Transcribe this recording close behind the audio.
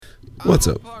What's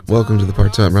up? Welcome to the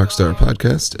Part-Time Rockstar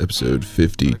Podcast, episode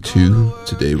 52.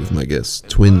 Today with my guest,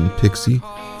 Twin Pixie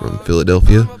from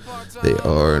Philadelphia. They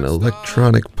are an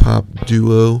electronic pop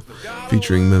duo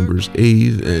featuring members Ave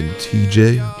and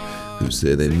TJ, who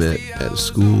say they met at a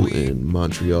school in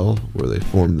Montreal where they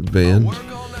formed the band.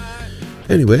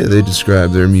 Anyway, they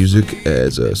describe their music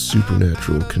as a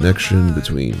supernatural connection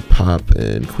between pop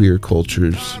and queer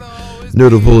cultures.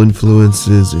 Notable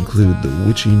influences include the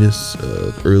witchiness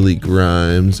of early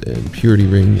Grimes and Purity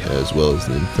Ring, as well as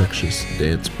the infectious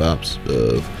dance bops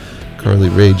of Carly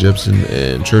Rae Jepsen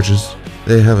and Churches.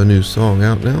 They have a new song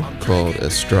out now called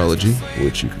Astrology,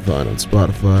 which you can find on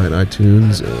Spotify and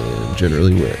iTunes and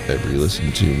generally wherever you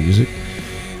listen to music.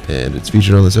 And it's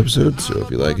featured on this episode, so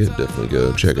if you like it, definitely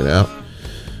go check it out.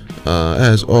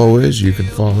 As always, you can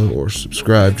follow or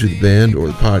subscribe to the band or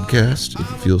the podcast if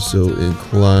you feel so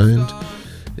inclined.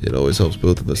 It always helps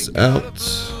both of us out.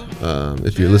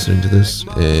 If you're listening to this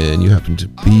and you happen to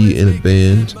be in a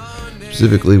band,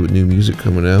 specifically with new music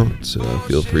coming out,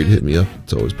 feel free to hit me up.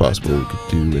 It's always possible we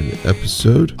could do an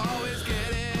episode.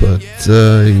 But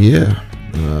the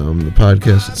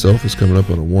podcast itself is coming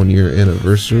up on a 1-year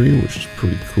anniversary, which is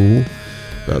pretty cool.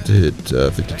 About to hit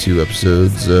 52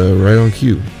 episodes right on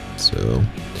cue. So,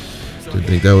 didn't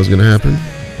think that was going to happen,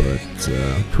 but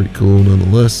pretty cool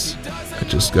nonetheless. I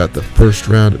just got the first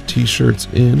round of t-shirts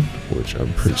in, which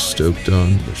I'm pretty stoked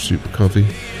on. They're super comfy.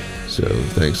 So,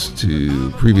 thanks to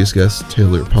previous guests,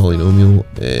 Taylor Polynomial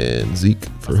and Zeke,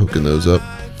 for hooking those up.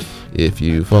 If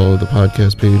you follow the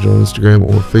podcast page on Instagram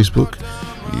or Facebook,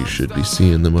 you should be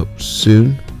seeing them up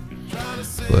soon.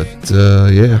 But,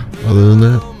 other than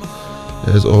that,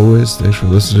 as always, thanks for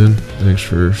listening. Thanks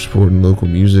for supporting local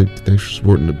music. Thanks for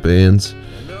supporting the bands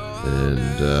and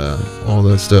all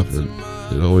that stuff.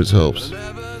 It always helps.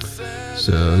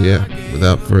 So,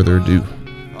 without further ado,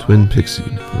 Twin Pixie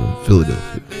from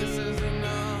Philadelphia.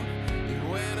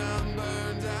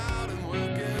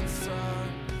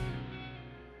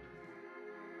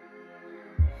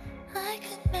 I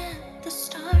could map the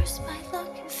stars by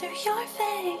looking through your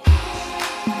face.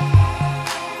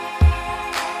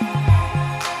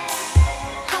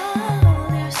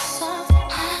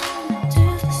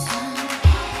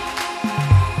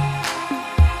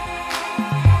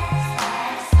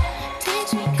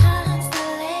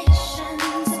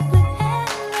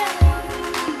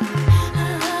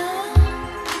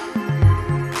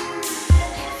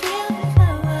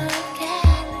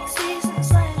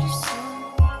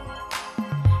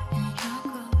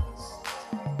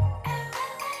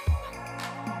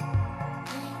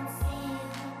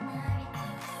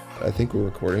 I think we're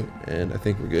recording, and I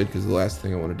think we're good, because the last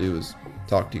thing I want to do is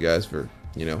talk to you guys for,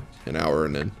 an hour,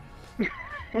 and then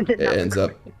it ends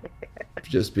up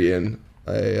just being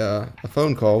a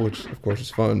phone call, which of course is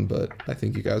fun, but I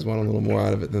think you guys want a little more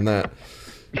out of it than that.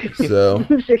 So,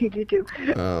 I'm sure you do too.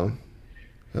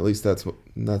 at least that's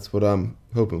what I'm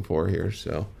hoping for here.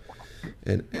 So,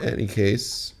 in any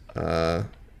case,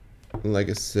 like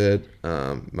I said,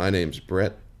 my name's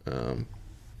Brett.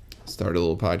 Started a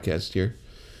little podcast here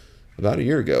about a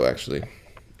year ago, actually,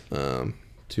 to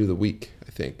the week,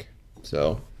 I think.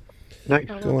 So, Nice.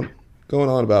 going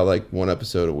on about like one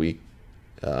episode a week,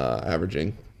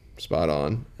 averaging spot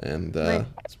on, and Nice.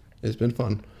 it's been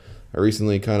fun. I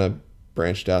recently kind of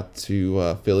branched out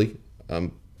to Philly,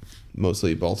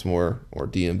 mostly Baltimore or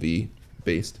DMV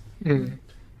based,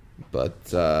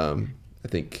 but I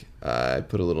think I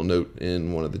put a little note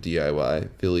in one of the DIY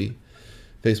Philly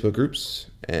Facebook groups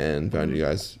and found you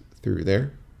guys through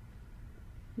there.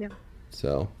 Yeah.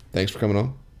 So thanks for coming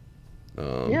on.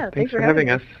 Thanks for having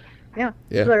us. Yeah.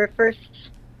 This is our first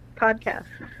podcast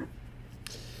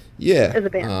Yeah. as a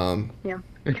band.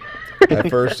 At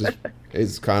first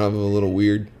it's kind of a little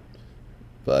weird,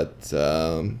 but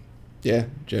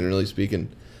generally speaking,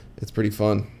 it's pretty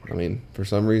fun. I mean, for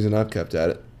some reason I've kept at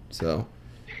it, so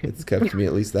it's kept me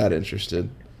at least that interested.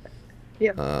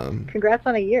 Yeah. Congrats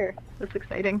on a year. That's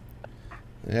exciting.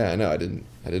 Yeah, I know. I didn't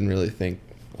really think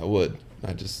I would.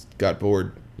 I just got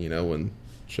bored, when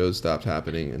shows stopped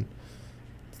happening and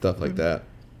stuff like that.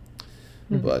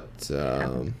 But this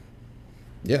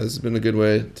has been a good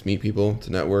way to meet people,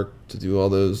 to network, to do all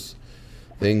those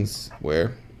things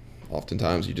where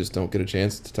oftentimes you just don't get a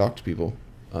chance to talk to people.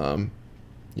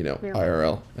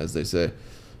 IRL, as they say,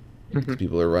 because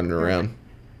people are running around.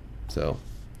 So,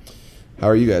 how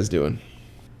are you guys doing?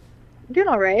 Doing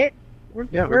all right.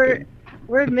 We're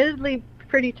We're admittedly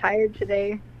pretty tired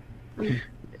today.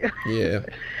 Yeah.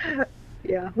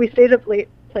 Yeah, we stayed up late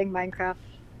playing Minecraft.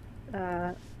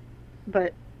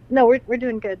 But no, we're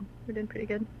doing good. We're doing pretty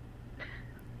good.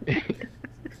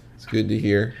 It's good to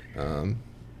hear.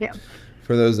 Yeah.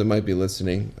 For those that might be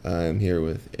listening, I'm here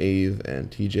with Ave and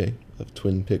TJ of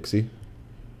Twin Pixie.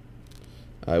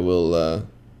 I will,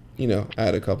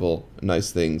 add a couple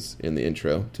nice things in the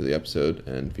intro to the episode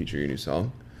and feature your new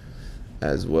song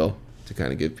as well to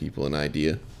kind of give people an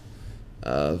idea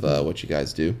of what you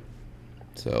guys do.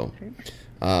 So,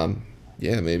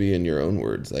 maybe in your own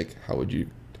words, like how would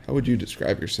you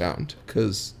describe your sound?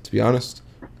 Because to be honest,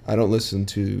 I don't listen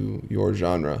to your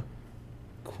genre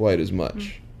quite as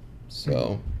much.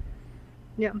 So,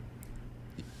 yeah,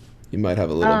 you might have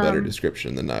a little better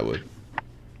description than I would.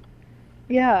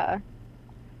 Yeah.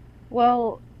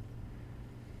 Well,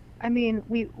 I mean,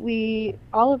 we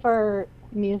all of our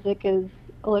music is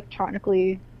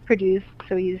electronically produced,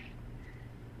 so we use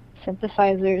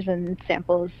synthesizers and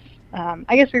samples.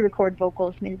 I guess we record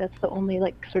vocals. Maybe that's the only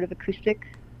like sort of acoustic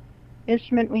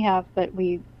instrument we have, but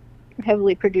we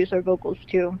heavily produce our vocals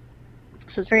too.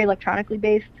 So it's very electronically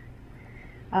based.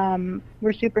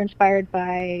 We're super inspired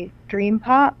by dream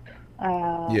pop,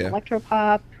 electro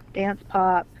pop, dance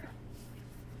pop,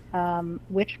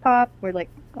 witch pop. We're like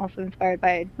also inspired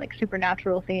by like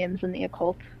supernatural themes and the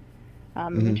occult.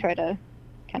 We try to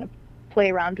kind of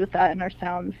play around with that in our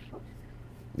sounds.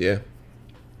 Yeah.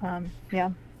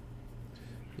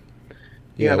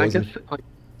 Yeah, and I guess like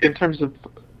in terms of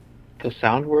the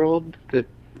sound world that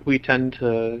we tend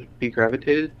to be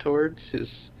gravitated towards is,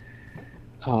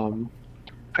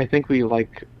 I think we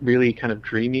like really kind of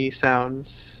dreamy sounds,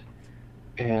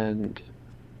 and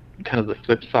kind of the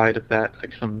flip side of that,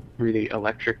 like some really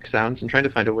electric sounds, and trying to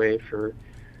find a way for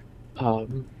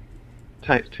to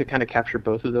kind of capture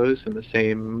both of those in the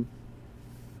same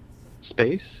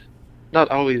space.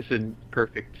 Not always in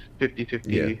perfect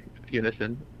 50-50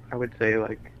 unison. I would say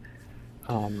like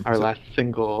our last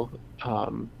single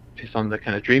is on the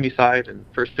kind of dreamy side, and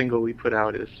first single we put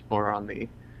out is more on the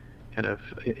kind of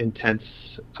intense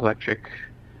electric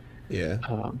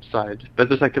side. But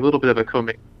there's like a little bit of a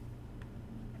co-mix.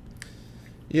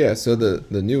 Yeah, so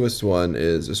the newest one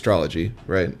is Astrology,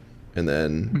 right? And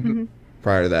then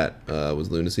prior to that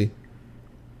was Lunacy.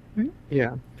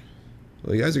 Yeah.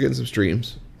 Well, you guys are getting some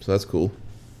streams, so that's cool.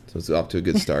 So it's off to a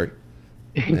good start.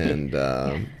 And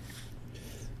I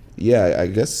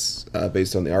guess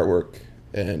based on the artwork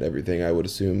and everything, I would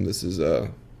assume this is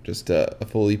just a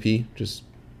full EP, just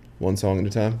one song at a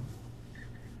time,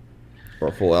 or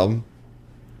a full album.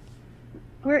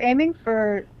 We're aiming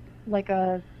for like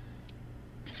a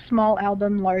small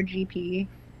album, large EP.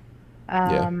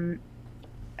 And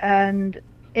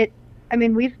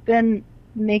we've been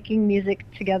making music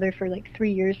together for like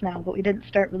 3 years now, but we didn't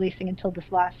start releasing until this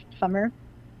last summer.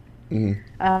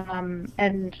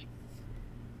 And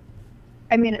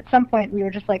I mean, at some point we were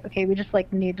just like, okay, we just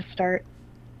like need to start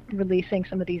releasing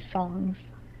some of these songs,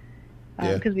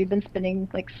 because we've been spending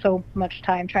like so much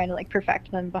time trying to like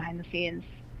perfect them behind the scenes.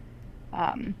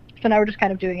 So now we're just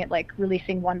kind of doing it like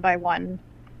releasing one by one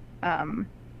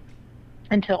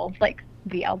until like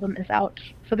the album is out.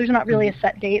 So there's not really a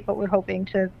set date, but we're hoping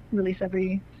to release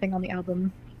everything on the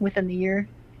album within the year.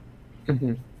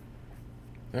 All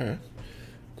right,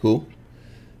 cool.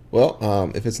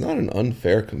 Well, if it's not an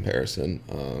unfair comparison,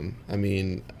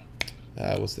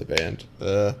 what's the band?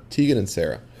 Tegan and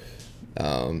Sara.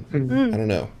 I don't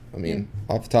know. I mean,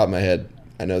 off the top of my head,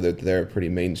 I know that they're a pretty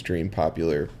mainstream,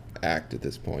 popular act at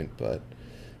this point, but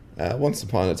once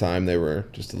upon a time, they were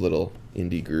just a little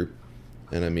indie group.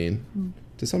 And I mean,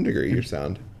 to some degree, your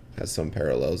sound has some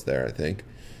parallels there, I think.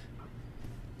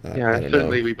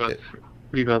 Certainly we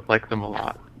both like them a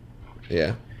lot.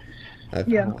 Yeah. I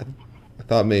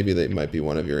thought maybe they might be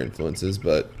one of your influences,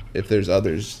 but if there's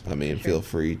others, I mean, feel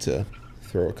free to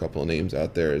throw a couple of names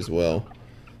out there as well.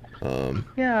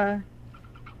 I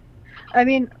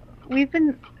mean,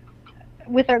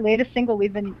 with our latest single,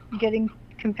 we've been getting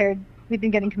compared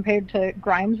to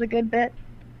Grimes a good bit.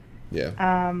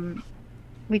 Yeah.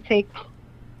 We take,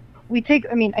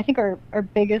 I mean, I think our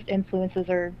biggest influences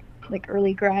are like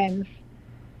early Grimes,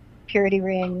 Purity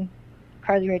Ring,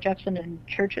 Carly Rae Jepsen, and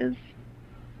Churches.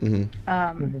 And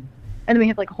then we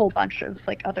have like a whole bunch of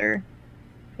like other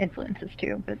influences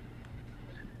too. But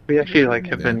we actually like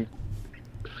have been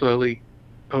slowly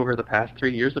over the past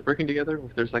 3 years of working together.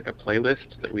 There's like a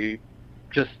playlist that we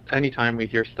just anytime we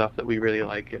hear stuff that we really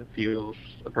like, it feels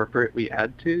appropriate, we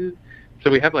add to. So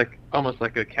we have like almost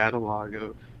like a catalog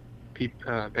of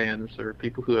bands or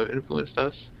people who have influenced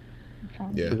us.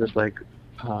 Yeah. So there's like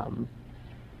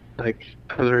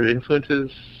other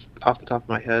influences off the top of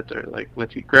my head are like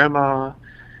Let's Eat Grandma,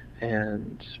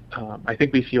 and I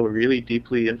think we feel really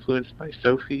deeply influenced by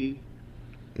Sophie.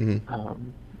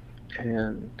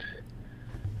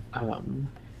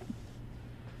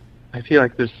 I feel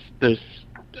like there's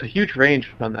a huge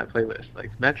range on that playlist.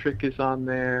 Like Metric is on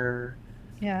there,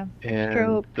 Yeah. and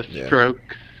Stroke. the Yeah.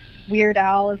 Strokes. Weird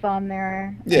Al is on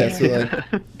there. Yeah, I so mean, like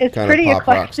it's kinda pretty pop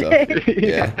rock stuff. eclectic.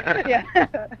 Yeah.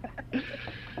 Yeah.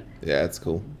 yeah, it's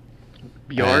cool.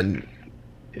 Bjork. And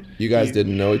is you guys huge.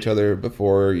 didn't know each other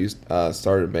before you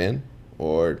started a band,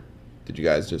 or did you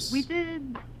guys just? We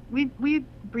did. We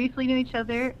briefly knew each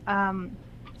other.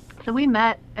 So we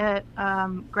met at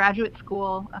graduate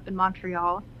school up in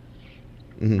Montreal.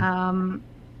 Mhm.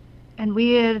 And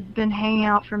we had been hanging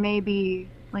out for maybe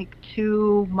like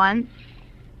 2 months.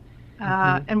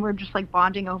 And we're just like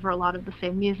bonding over a lot of the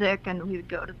same music, and we would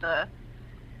go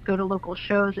to local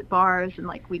shows at bars, and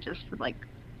like we just would like,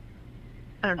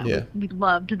 I don't know, Yeah. we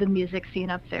loved the music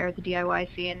scene up there, the DIY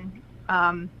scene.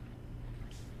 I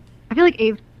feel like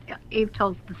Abe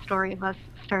tells the story of us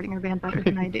starting our band better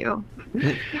than I do.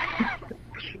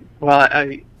 Well,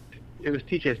 it was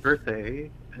TJ's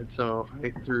birthday, and so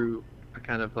I threw a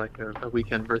kind of like a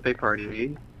weekend birthday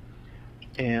party,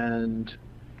 and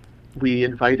we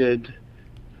invited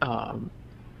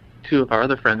 2 of our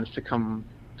other friends to come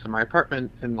to my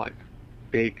apartment and like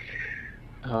bake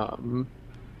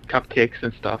cupcakes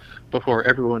and stuff before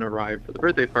everyone arrived for the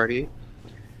birthday party.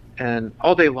 And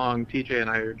all day long, TJ and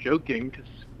I are joking because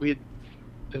we had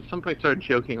at some point started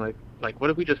joking like what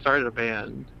if we just started a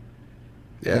band?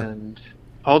 Yeah. And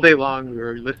all day long we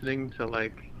were listening to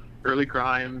like early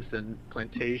Grimes and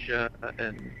Plantasia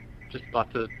and just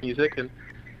lots of music, and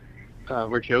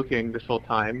we're joking this whole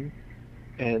time.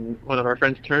 And one of our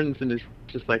friends turns and is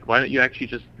just like, "Why don't you actually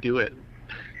just do it?"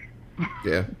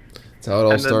 Yeah. That's how it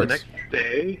all And then starts. the next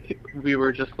day, we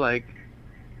were just like,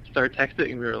 start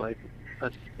texting. And we were like,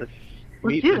 "Let's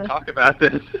meet do and this." talk about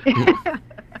this."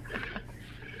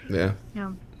 Yeah.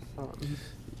 Yeah.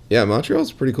 Yeah,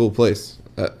 Montreal's a pretty cool place.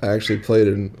 I actually played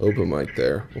an open mic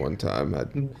there one time.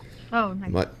 Oh,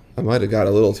 nice. I might have got a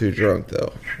little too drunk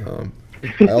though.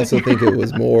 I also think it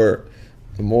was more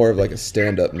of like a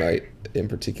stand-up night in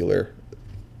particular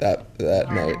that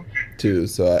night too.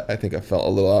 So I think I felt a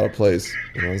little out of place,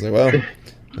 and I was like, well,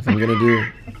 if I'm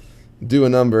gonna do a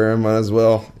number, I might as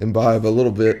well imbibe a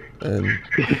little bit. And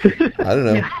I don't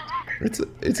know, Yeah.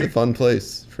 it's a fun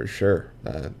place for sure.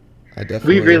 I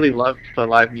definitely. We really loved the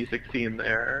live music scene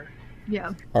there.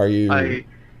 Yeah. Are you I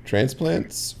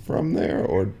transplants from there,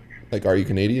 or like are you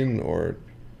Canadian, or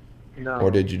no.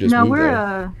 did you just No, move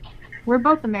there? we're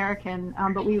both American,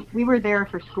 but we were there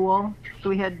for school, so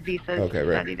we had visas Okay, to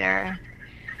right. study there.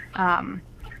 And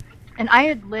I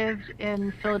had lived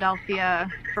in Philadelphia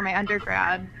for my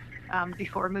undergrad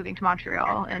before moving to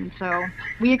Montreal, and so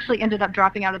we actually ended up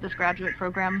dropping out of this graduate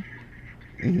program.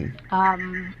 Mhm.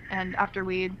 And after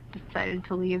we decided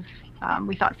to leave,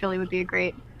 we thought Philly would be a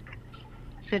great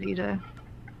city to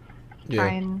try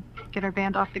Yeah. and get our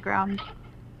band off the ground.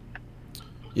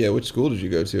 Yeah. Which school did you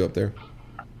go to up there?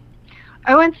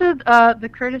 I went to the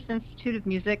Curtis Institute of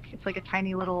Music. It's like a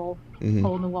tiny little Mhm.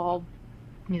 hole-in-the-wall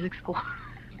music school.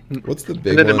 What's the And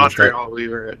big then one? in Montreal, we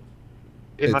were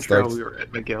It at starts-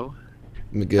 McGill.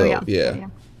 McGill. Oh, yeah.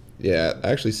 Yeah. I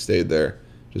actually stayed there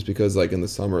just because, like, in the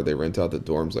summer they rent out the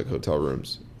dorms like hotel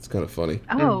rooms. It's kind of funny.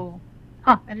 Oh,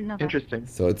 huh, I didn't know that. Interesting.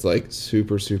 So it's like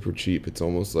super cheap. It's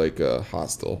almost like a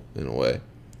hostel in a way,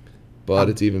 but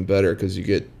it's even better because you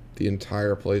get the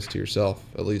entire place to yourself.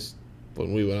 At least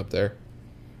when we went up there,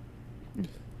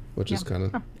 which is Yeah. kind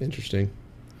of Huh. interesting.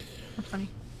 That's funny.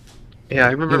 Yeah,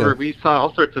 I remember know. we saw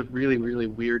all sorts of really, really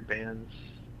weird bands.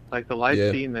 Like the live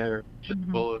Yeah. scene there, just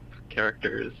Mhm. full of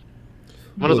characters.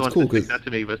 One Well, of the it's ones cool that sticks 'cause- out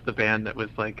to me was the band that was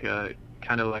like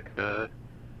kind of like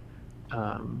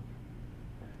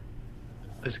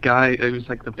this guy. It was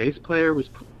like the bass player was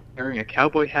wearing a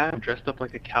cowboy hat, dressed up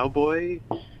like a cowboy,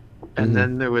 and Mhm.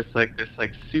 then there was like this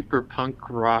like super punk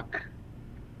rock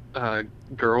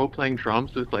girl playing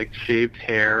drums with like shaved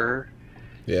hair.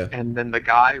 Yeah. And then the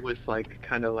guy was like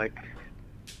kind of like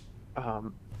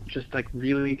just like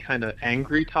really kind of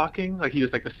angry talking, like he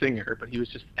was like a singer, but he was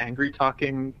just angry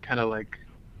talking, kind of like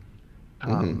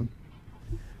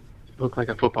looked like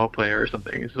a football player or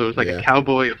something. So it was like Yeah. a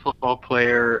cowboy, a football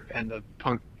player, and a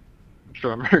punk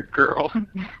drummer girl.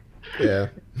 Yeah.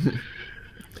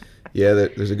 Yeah,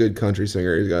 there's a good country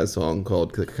singer. He's got a song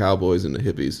called "The Cowboys and the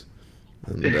Hippies,"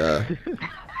 and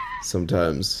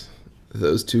sometimes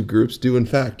those two groups do, in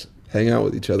fact, hang out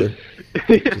with each other.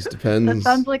 It just That depends.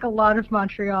 sounds like a lot of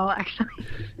Montreal, actually.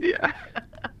 Yeah.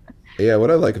 Yeah,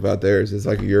 what I like about there is it's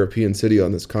like a European city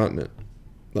on this continent.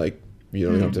 Like, you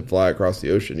don't even have to fly across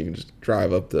the ocean. You can just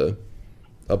drive up the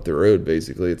road,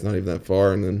 basically. It's not even that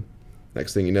far. And then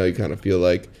next thing you know, you kind of feel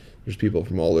like there's people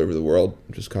from all over the world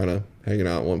just kind of hanging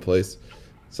out in one place.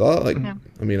 So like, Yeah.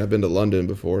 I mean, I've been to London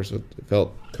before, so it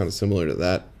felt kind of similar to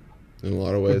that in a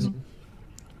lot of ways,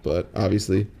 but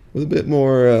obviously with a bit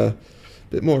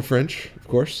more French, of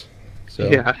course. So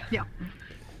Yeah. Yeah.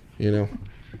 you know,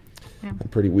 Yeah. I'm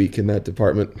pretty weak in that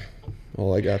department.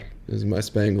 All I got is my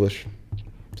Spanglish,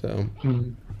 so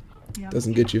Mhm. Yeah.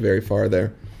 doesn't get you very far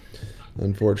there, I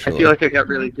unfortunately. feel like I got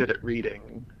really good at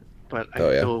reading, but I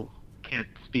Oh, yeah. still can't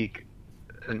speak.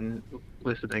 And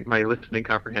listening, my listening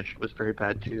comprehension was very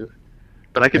bad too.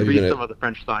 But I could Have you read been some of the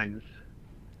French signs.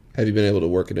 Have you been able to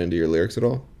work it into your lyrics at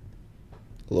all?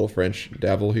 A little French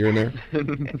dabble here and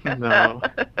there, No,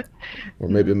 or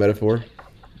maybe a metaphor?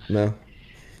 No.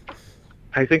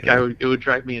 I think Yeah. it would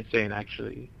drive me insane.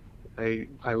 Actually, I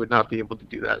would not be able to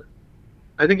do that.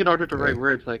 I think in order to write Yeah.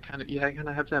 words, I kind of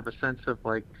have to have a sense of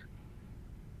like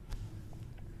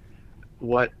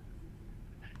what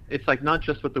it's like, not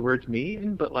just what the words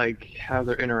mean, but like how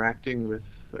they're interacting with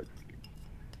like,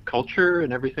 culture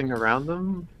and everything around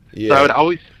them. So I would Yeah.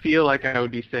 always feel like I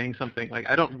would be saying something like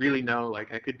I don't really know,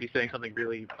 like I could be saying something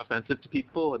really offensive to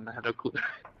people and I have no clue.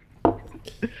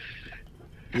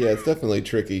 Yeah, it's definitely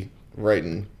tricky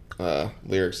writing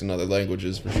lyrics in other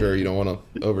languages for sure. You don't want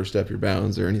to overstep your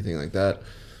bounds or anything like that.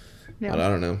 Yeah. But I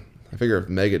don't know. I figure if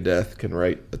Megadeth can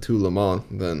write a Tout Le Monde,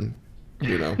 then,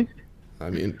 I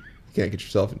mean, you can't get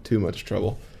yourself in too much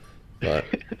trouble. But,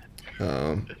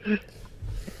 um,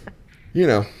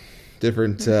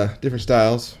 different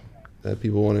styles that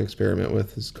people want to experiment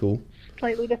with is cool.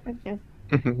 Slightly different. Yeah.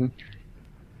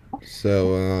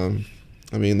 So,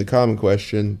 I mean, the common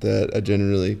question that I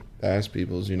generally ask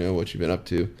people is, what you've been up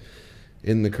to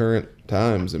in the current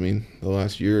times. I mean, the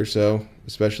last year or so,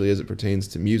 especially as it pertains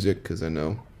to music, because I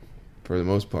know for the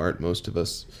most part, most of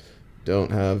us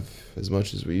don't have as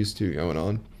much as we used to going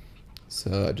on.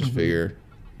 So I just figure,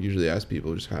 usually ask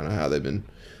people just kind of how they've been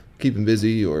keeping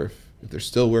busy, or if they're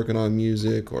still working on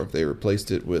music, or if they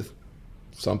replaced it with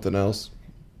something else,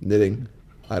 knitting.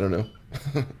 I don't know.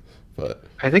 But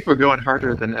I think we're going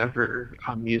harder than ever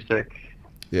on music.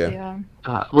 yeah.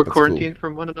 Yeah. We're That's quarantined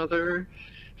from one another,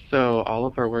 so all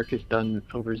of our work is done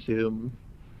over Zoom,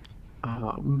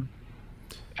 and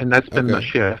that's been a Okay.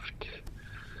 shift.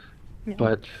 Yeah.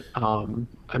 But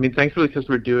I mean, thankfully, because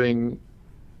we're doing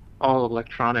all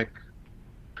electronic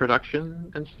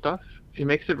production and stuff, it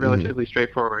makes it relatively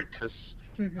straightforward. Because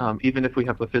Mhm. even if we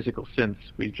have the physical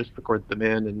synths, we just record them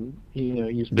in and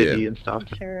use Yeah. MIDI and stuff.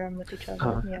 Share them with each other.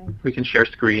 Uh, Yeah. We can share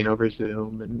screen over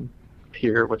Zoom and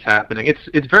hear what's happening.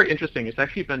 It's very interesting. It's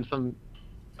actually been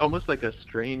almost like a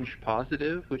strange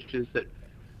positive, which is that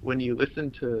when you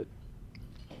listen to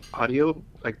audio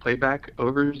like playback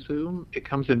over Zoom, it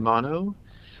comes in mono,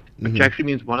 which Mhm. actually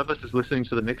means one of us is listening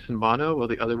to the mix in mono while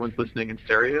the other one's listening in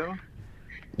stereo.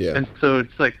 Yeah. And so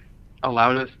it's like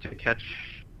allowed us to catch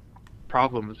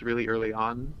problems really early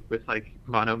on with like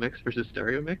mono mix versus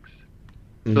stereo mix.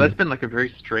 So Mhm. that's been like a very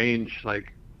strange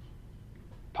like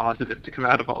positive to come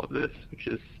out of all of this, which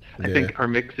is I Yeah. think our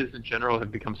mixes in general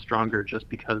have become stronger just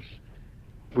because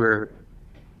we're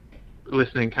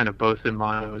listening kind of both in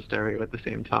mono and stereo at the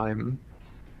same time.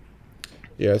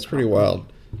 Yeah, it's pretty wild.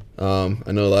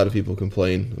 I know a lot of people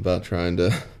complain about trying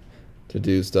to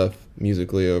do stuff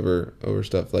musically over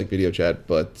stuff like video chat,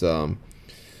 but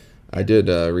I did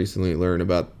recently learn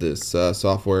about this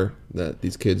software that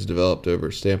these kids developed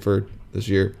over Stanford this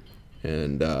year,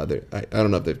 and I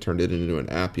don't know if they've turned it into an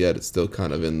app yet. It's still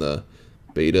kind of in the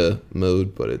beta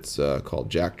mode, but it's called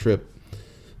Jack Trip,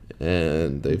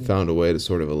 and they found a way to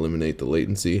sort of eliminate the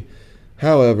latency.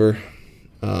 However,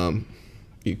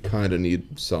 you kind of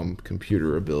need some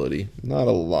computer ability. Not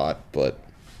a lot, but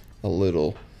a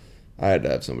little. I had to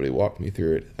have somebody walk me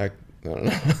through it. I don't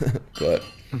know. But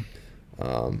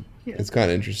Yeah. it's kind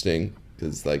of interesting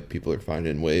because like people are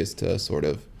finding ways to sort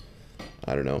of,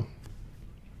 I don't know,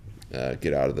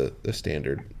 get out of the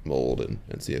standard mold and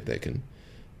see if they can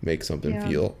make something Yeah.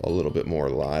 feel a little bit more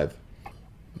alive.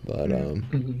 But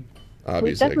We've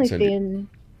obviously I can definitely send you. seen.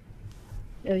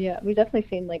 Yeah, we've definitely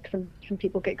seen like some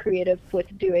people get creative with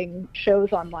doing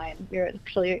shows online. We were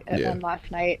actually at Yeah. one last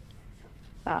night.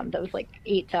 That was like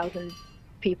 8,000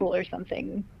 people or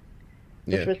something,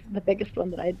 which Yeah. was the biggest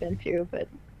one that I'd been to. But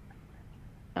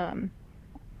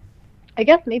I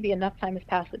guess maybe enough time has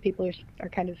passed that people are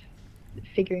kind of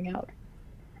figuring out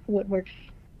what works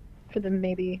for them.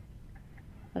 Maybe,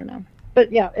 I don't know.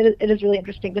 But yeah, it is really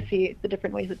interesting to see the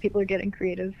different ways that people are getting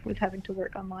creative with having to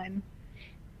work online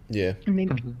Yeah. and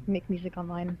maybe Mhm. make music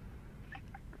online.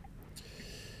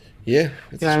 Yeah,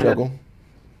 it's Yeah, a struggle.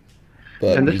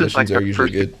 But And this is musicians like are our usually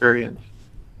first good. experience.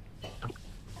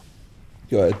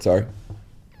 Go ahead, sorry.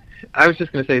 I was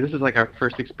just going to say this is like our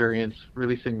first experience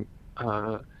releasing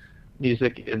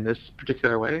music in this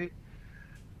particular way.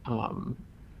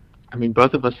 I mean,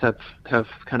 both of us have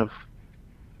kind of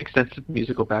extensive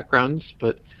musical backgrounds,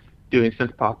 but doing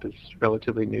synth pop is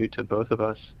relatively new to both of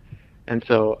us. And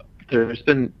so it's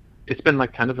been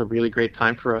like kind of a really great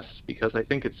time for us, because I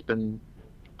think it's been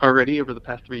already over the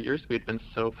past 3 years, we had been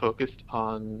so focused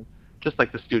on just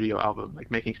like the studio album, like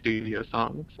making studio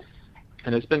songs.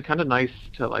 And it's been kind of nice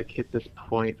to like hit this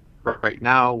point right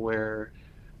now where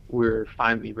we're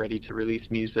finally ready to release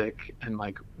music, and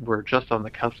like we're just on the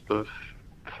cusp of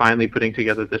finally putting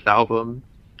together this album.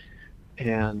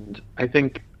 And I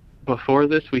think before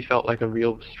this, we felt like a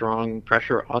real strong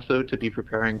pressure also to be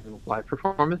preparing live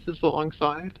performances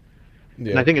alongside.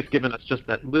 And I think it's given us just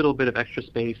that little bit of extra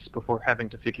space before having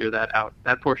to figure that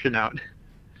portion out,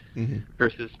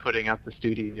 versus putting out the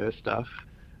studio stuff.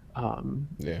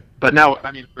 But now,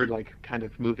 I mean, we're like kind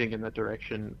of moving in that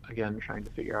direction again, trying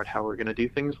to figure out how we're going to do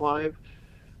things live.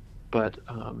 But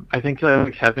I think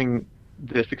like having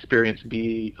this experience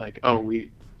be like,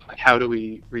 how do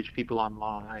we reach people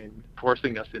online,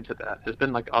 forcing us into that has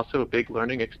been like also a big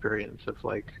learning experience of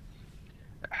like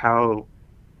how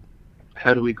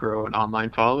do we grow an online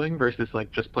following versus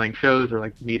like just playing shows or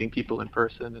like meeting people in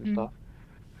person and stuff.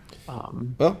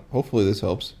 Well, hopefully this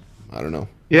helps. I don't know.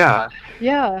 Yeah.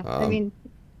 I mean,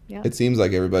 yeah. It seems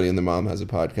like everybody and their mom has a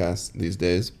podcast these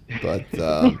days, but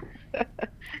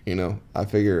you know, I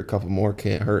figure a couple more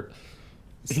can't hurt.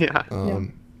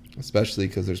 Especially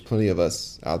because there's plenty of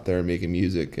us out there making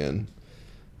music, and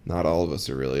not all of us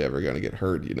are really ever going to get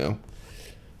heard, you know.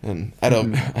 And I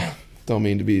don't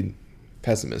mean to be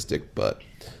pessimistic, but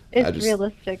it's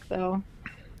realistic though.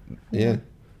 Yeah,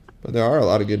 but there are a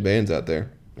lot of good bands out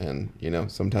there, and you know,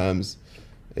 sometimes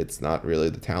it's not really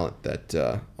the talent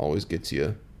that always gets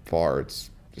you far. It's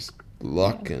just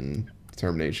luck and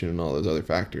determination and all those other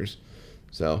factors.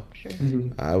 So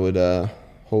I would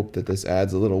hope that this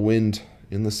adds a little wind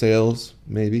in the sails,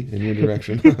 maybe in your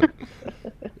direction.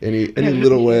 any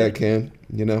little way I can,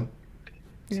 you know.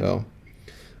 So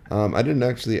I didn't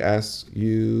actually ask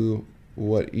you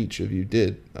what each of you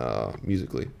did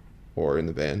musically or in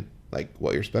the band, like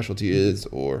what your specialty is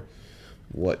or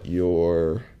what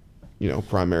your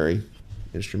primary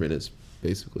instrument is,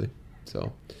 basically.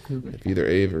 So if either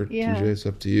Ave or TJ, it's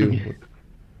up to you.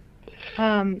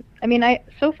 I mean,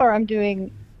 so far I'm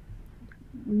doing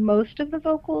most of the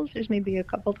vocals. There's maybe a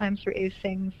couple times where Ave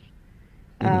sings.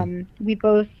 We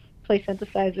both play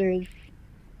synthesizers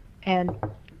and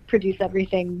produce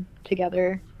everything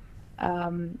together.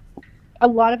 A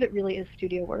lot of it really is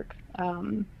studio work.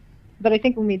 But I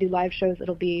think when we do live shows,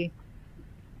 it'll be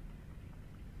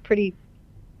pretty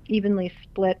evenly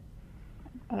split,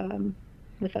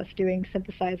 with us doing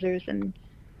synthesizers and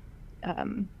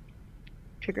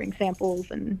triggering samples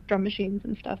and drum machines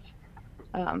and stuff.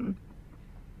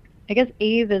 I guess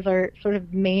Ave is our sort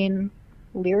of main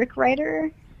lyric writer.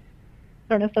 I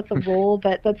don't know if that's a role,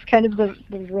 but that's kind of the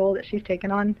role that she's taken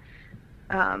on.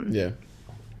 And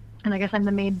I guess I'm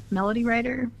the main melody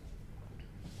writer.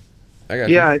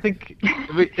 I think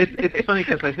it's funny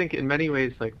because I think in many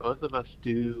ways, like, both of us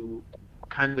do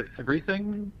kind of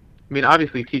everything. I mean,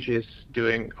 obviously TJ is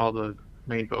doing all the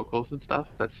main vocals and stuff.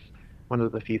 That's one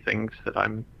of the few things that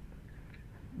I'm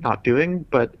not doing,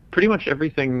 but pretty much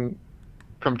everything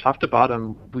from top to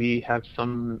bottom we have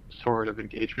some sort of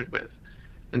engagement with.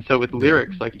 And so with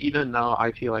lyrics, like, even though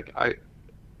I feel like I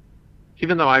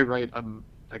write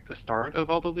like the start of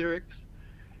all the lyrics,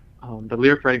 the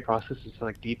lyric writing process is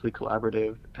like deeply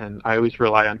collaborative, and I always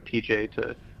rely on TJ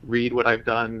to read what I've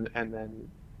done and then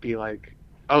be like,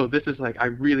 oh, this is like, I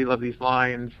really love these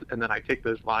lines, and then I take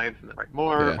those lines and then write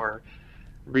more or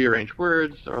rearrange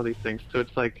words or all these things. So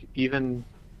it's like, even,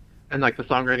 and like the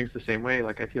songwriting's the same way.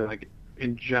 Like, I feel like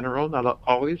in general, not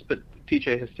always, but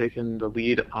TJ has taken the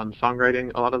lead on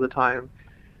songwriting a lot of the time.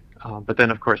 But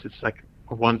then of course it's like,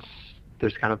 once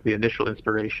there's kind of the initial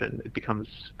inspiration, it becomes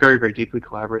very, very deeply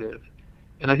collaborative.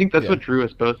 And I think that's what drew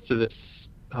us both to this,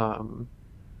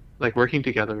 like, working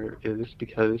together, is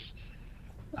because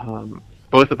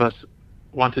both of us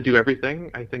want to do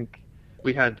everything. I think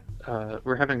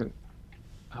we're having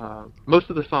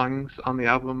most of the songs on the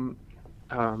album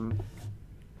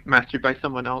mastered by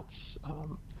someone else,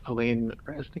 Elaine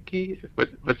Raznicki.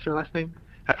 What's her last name?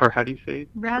 Or how do you say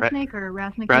it? Raznik or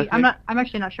Raznicki? I'm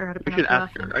actually not sure how to pronounce her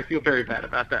last name. We should ask her. I feel very bad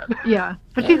about that. Yeah,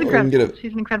 but she's incredible.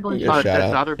 She's an incredible engineer.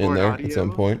 Shout out in there audio. At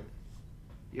some point.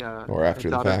 Yeah. Or after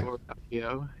the fact.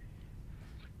 Audio.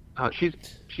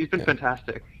 She's been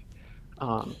fantastic.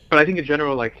 But I think in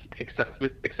general, like,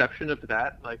 with exception of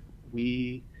that, like,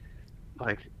 we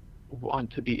like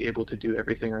want to be able to do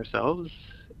everything ourselves.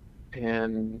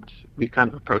 and we kind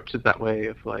of approached it that way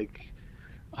of like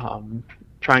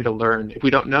trying to learn. If we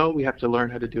don't know, we have to learn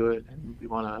how to do it, and we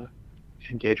want to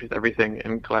engage with everything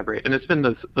and collaborate. And it's been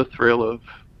the thrill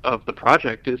of the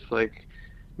project is like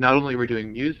not only we're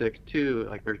doing music too,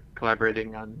 like we're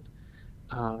collaborating on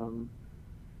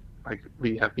like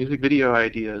we have music video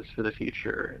ideas for the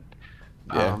future.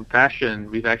 Fashion,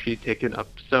 we've actually taken up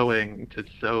sewing to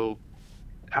sew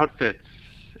outfits,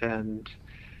 and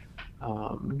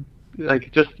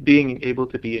like just being able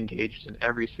to be engaged in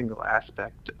every single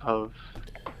aspect of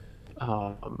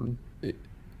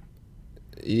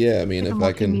Yeah, I mean, It's if a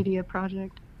I can, multimedia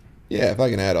project. yeah, if I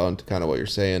can add on to kind of what you're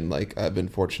saying, like I've been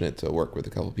fortunate to work with a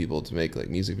couple people to make like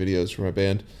music videos for my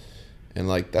band, and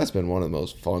like that's been one of the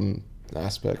most fun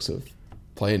aspects of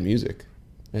playing music,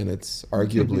 and it's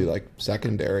arguably like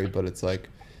secondary, but it's like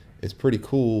it's pretty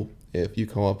cool if you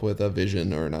come up with a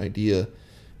vision or an idea,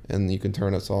 and you can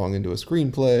turn a song into a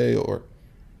screenplay, or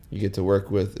you get to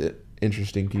work with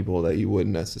interesting people that you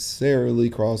wouldn't necessarily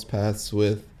cross paths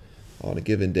with on a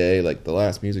given day. Like the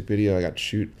last music video I got to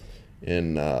shoot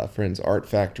in a friend's art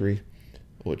factory,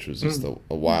 which was just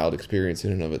a wild experience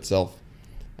in and of itself.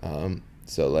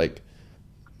 So like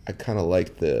I kind of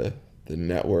like the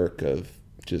network of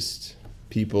just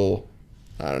people.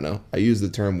 I don't know, I use the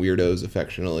term weirdos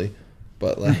affectionately,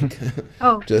 but like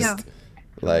just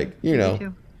like, you Me know,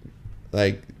 too.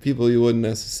 like people you wouldn't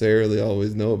necessarily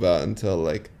always know about until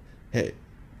like, hey,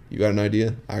 you got an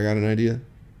idea? I got an idea.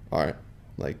 All right,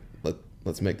 like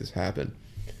let's make this happen.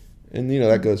 And you know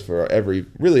that goes for every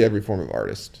form of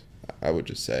artist. I would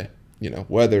just say, you know,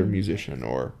 whether musician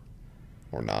or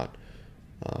not.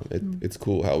 It's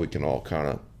cool how we can all kind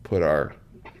of put our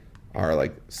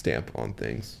like stamp on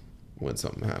things when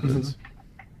something happens.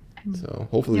 So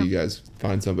hopefully you guys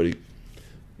find somebody,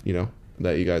 you know,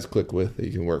 that you guys click with, that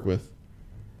you can work with.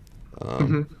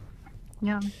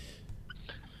 Yeah.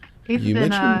 He's You been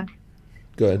mentioned.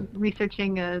 Go ahead.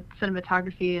 researching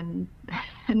cinematography and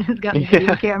and has got a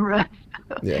video camera.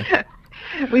 So Yeah.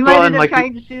 we might Well, end and up like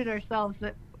trying to shoot it ourselves,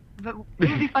 but it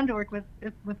would be fun to work with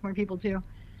more people too.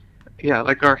 yeah,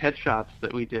 like our headshots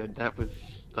that we did, that was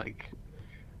like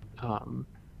um,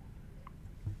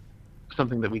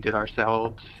 something that we did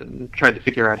ourselves and tried to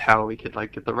figure out how we could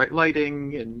like get the right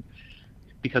lighting, and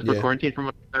because we're Yeah. quarantined from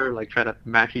one another, like try to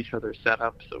match each other's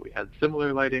setup so we had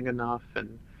similar lighting enough.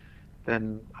 And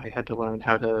then I had to learn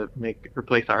how to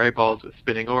replace our eyeballs with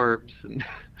spinning orbs and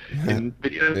in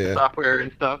video Yeah. software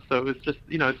and stuff. So it was just,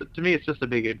 you know, to me it's just a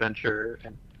big adventure.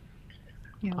 And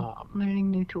Yeah, learning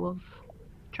new tools,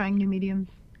 trying new mediums.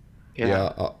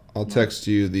 Yeah, I'll text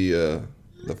you the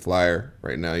flyer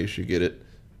right now. You should get it,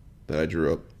 that I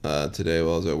drew up today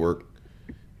while I was at work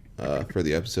for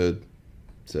the episode.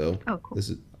 So cool. this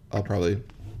is I'll probably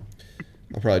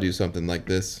do something like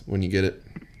this when you get it.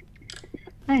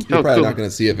 Nice. You're probably cool. not going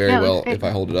to see it very Yeah, well that's great. if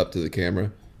I hold it up to the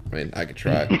camera. I mean, I could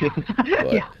try,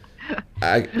 but Yeah.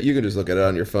 you can just look at it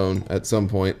on your phone at some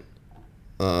point.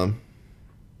 Yeah.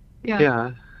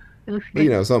 Yeah. It looks But, good. you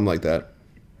know, something like that.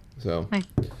 So, Nice.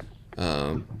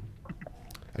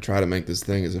 I try to make this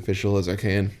thing as official as I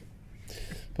can,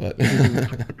 but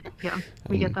Yeah,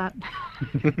 we get that.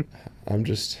 I'm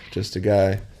just a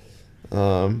guy.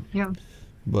 Yeah.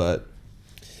 But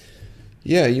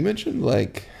yeah, you mentioned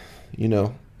like, you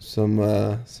know,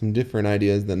 some different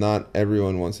ideas that not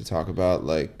everyone wants to talk about,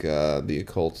 like the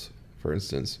occult, for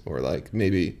instance, or like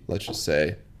maybe let's just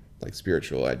say like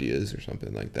spiritual ideas or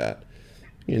something like that.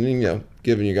 And, you know,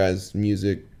 given you guys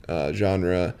music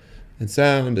genre and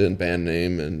sound and band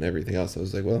name and everything else, I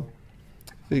was like, well,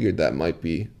 figured that might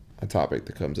be a topic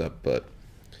that comes up, but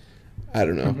I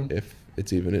don't know if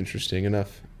it's even interesting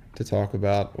enough to talk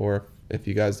about, or if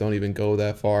you guys don't even go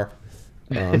that far.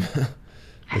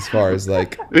 As far as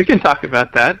like, We can talk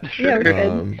about that. Sure. Yeah, we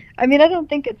could. I mean, I don't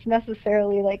think it's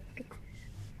necessarily like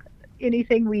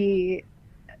anything we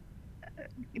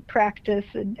practice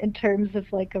in terms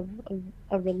of like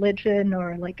a religion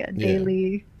or like a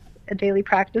daily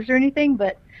practice or anything,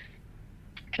 but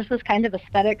just this kind of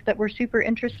aesthetic that we're super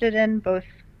interested in, both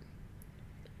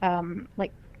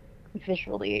like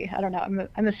visually. I don't know.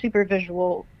 I'm a super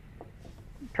visual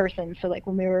person, so like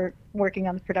when we were working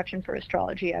on the production for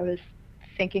Astrology, I was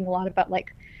thinking a lot about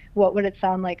like what would it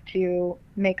sound like to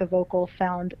make a vocal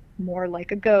sound more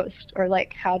like a ghost, or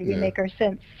like how do we make our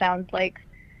synths sound like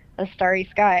a starry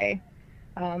sky.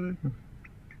 I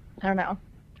don't know.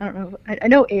 I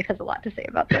know Abe has a lot to say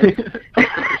about this. Of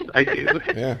course, I do.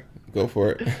 yeah, go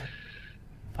for it.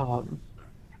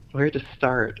 Where to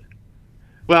start?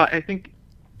 Well, I think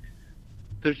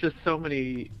there's just so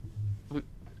many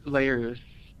layers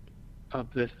of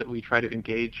this that we try to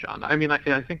engage on. I mean,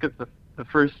 I think it's the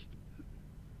first.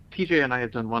 TJ and I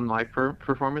had done one live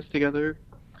performance together.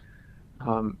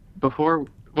 Before,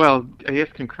 well, I guess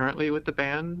concurrently with the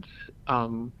band,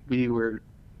 we were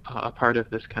a part of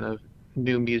this kind of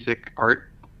new music art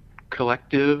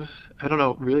collective. I don't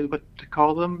know really what to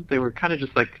call them. They were kind of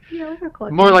just like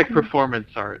more like performance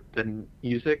art than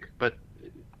music, but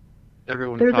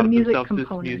everyone There's thought a of music themselves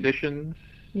component. as musicians.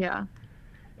 Yeah.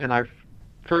 And our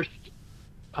first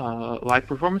live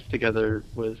performance together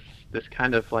was this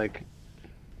kind of like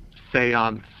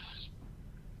seance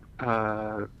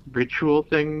ritual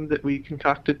thing that we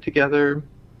concocted together.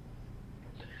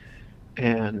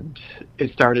 And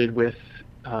it started with,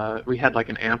 we had like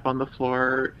an amp on the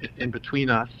floor in between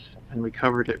us, and we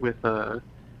covered it with a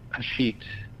sheet.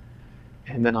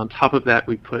 And then on top of that,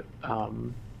 we put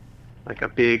like a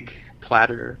big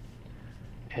platter,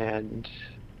 and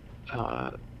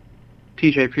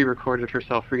TJ pre-recorded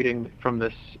herself reading from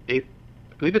this I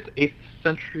believe it's 8th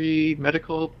century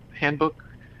medical handbook.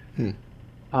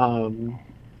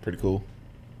 Pretty cool.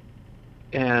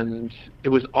 And it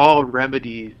was all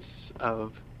remedies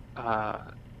of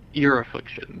ear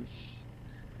afflictions.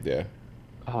 Yeah.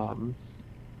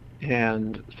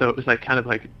 And so it was like kind of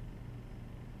like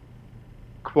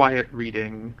quiet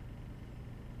reading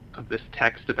of this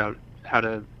text about how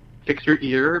to fix your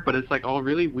ear, but it's like all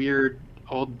really weird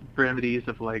old remedies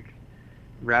of like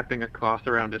wrapping a cloth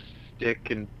around a stick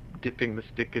and dipping the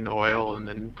stick in oil and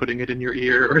then putting it in your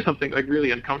ear or something, like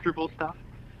really uncomfortable stuff.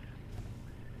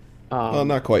 Well,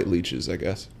 not quite leeches, I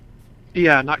guess.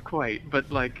 Yeah, not quite, but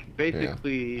like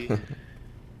basically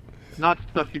not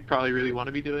stuff you'd probably really want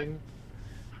to be doing.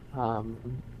 And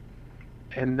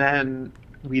then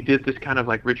we did this kind of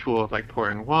like ritual of like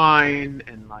pouring wine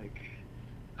and like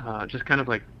just kind of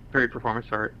like very performance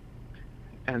art.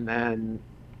 And then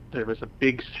there was a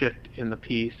big shift in the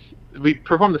piece. We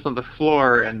performed this on the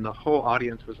floor, and the whole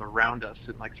audience was around us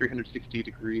in like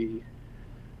 360-degree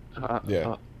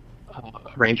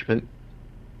arrangement.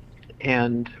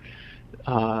 And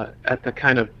at the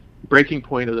kind of breaking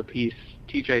point of the piece,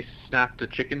 TJ snapped a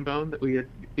chicken bone that we had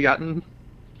gotten.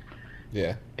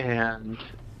 Yeah. And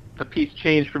the piece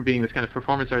changed from being this kind of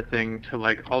performance art thing to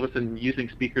like all of a sudden using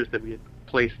speakers that we had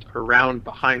placed around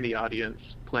behind the audience,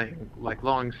 playing like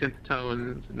long synth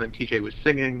tones, and then TJ was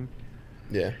singing.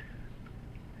 Yeah.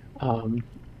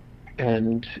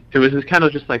 And it was this kind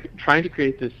of just like trying to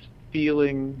create this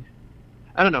feeling.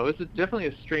 I don't know, it was definitely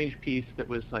a strange piece that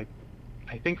was like,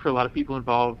 I think for a lot of people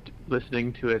involved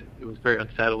listening to it, it was very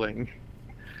unsettling.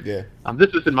 Yeah.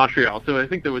 This was in Montreal, so I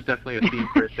think there was definitely a theme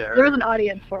for it there. There was an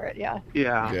audience for it, yeah.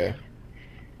 Yeah. Yeah.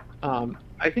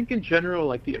 I think in general,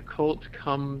 like the occult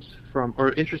comes from,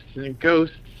 or interest in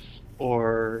ghosts,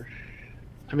 or,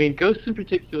 I mean, ghosts in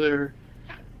particular,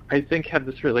 I think have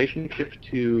this relationship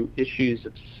to issues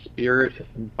of spirit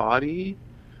and body.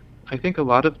 I think a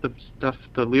lot of the stuff,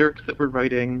 the lyrics that we're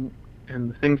writing, and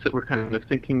the things that we're kind of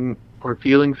thinking or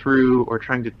feeling through or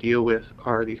trying to deal with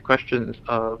are these questions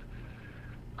of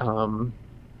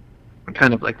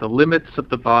kind of like the limits of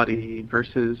the body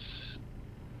versus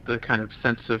the kind of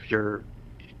sense of your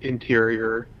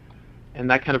interior, and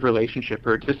that kind of relationship,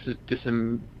 or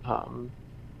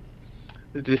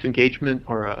disengagement,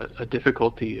 or a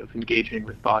difficulty of engaging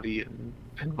with body and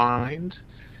mind.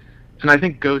 And I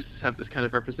think ghosts have this kind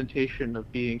of representation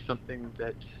of being something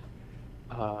that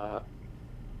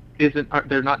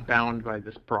they're not bound by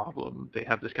this problem. They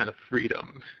have this kind of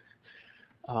freedom.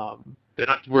 They're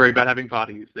not worried about having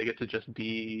bodies. They get to just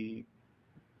be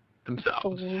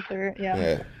themselves.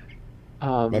 Yeah.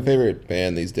 My favorite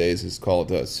band these days is called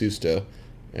Susto,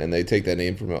 and they take that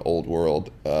name from an old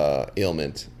world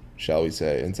ailment, shall we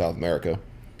say, in South America.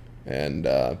 And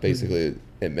basically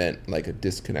it meant like a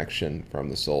disconnection from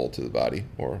the soul to the body,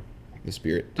 or the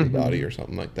spirit to the body, or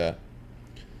something like that.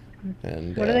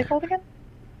 And what are they called again?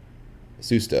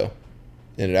 Susto.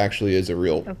 And it actually is a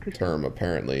real term,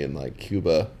 apparently, in like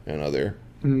Cuba and other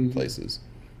places,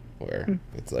 where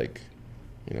it's like,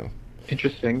 you know,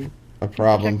 interesting, a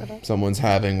problem someone's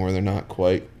having where they're not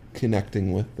quite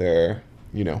connecting with their,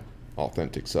 you know,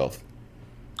 authentic self,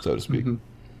 so to speak.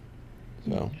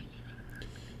 So,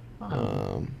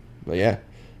 but yeah.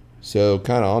 So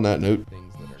kind of on that note,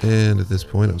 and at this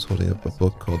point, I was holding up a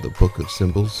book called The Book of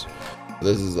Symbols.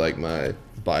 This is like my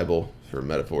Bible for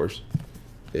metaphors.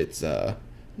 It's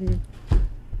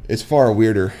far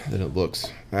weirder than it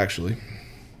looks, actually,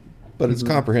 but it's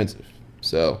comprehensive.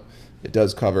 So it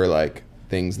does cover like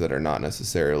things that are not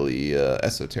necessarily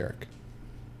esoteric.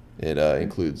 It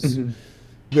includes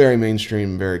very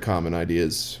mainstream, very common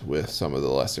ideas with some of the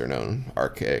lesser known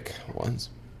archaic ones.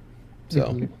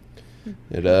 So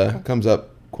It comes up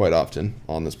quite often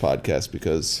on this podcast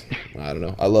because, I don't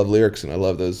know, I love lyrics and I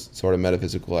love those sort of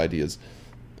metaphysical ideas.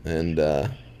 And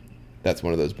that's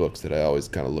one of those books that I always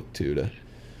kind of look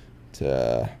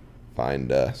to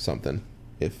find something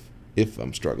if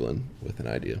I'm struggling with an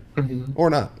idea. Mhm. Or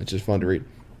not. It's just fun to read.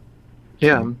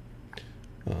 Yeah.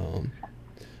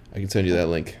 I can send you that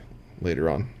link later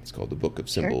on. It's called The Book of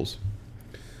Sure. Symbols.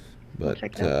 But,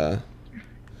 check it out.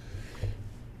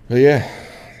 but yeah,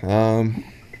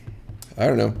 I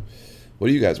don't know. What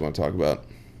do you guys want to talk about?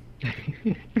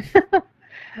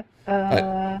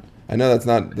 I know that's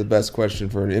not the best question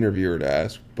for an interviewer to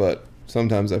ask, but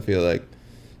sometimes I feel like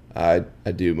I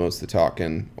do most of the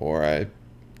talking or I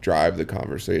drive the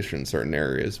conversation in certain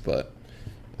areas, but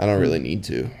I don't really need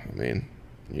to. I mean,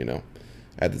 you know,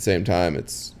 at the same time,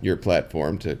 it's your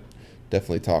platform to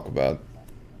definitely talk about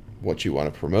what you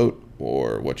want to promote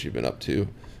or what you've been up to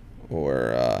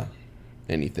or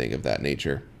anything of that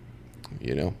nature,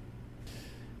 you know.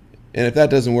 And if that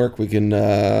doesn't work, we can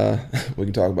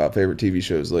talk about favorite TV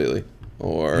shows lately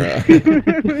or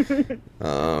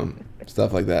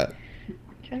stuff like that.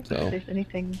 Check So. if there's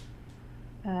anything.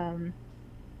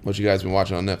 What you guys been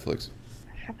watching on Netflix?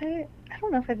 Have I? I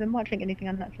don't know if I've been watching anything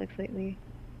on Netflix lately.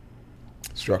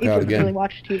 Struck You out don't really again.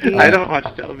 watch TV. I don't watch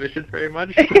television very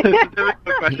much. It's a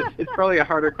difficult question. It's probably a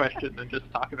harder question than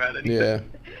just talk about it. Yeah.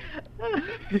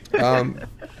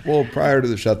 Well, prior to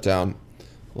the shutdown,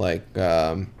 like,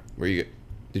 did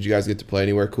you guys get to play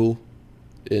anywhere cool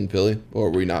in Philly, or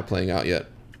were we not playing out yet?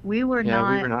 We were Yeah,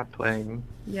 not. we were not playing.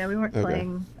 Yeah, we weren't Okay.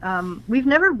 playing. We've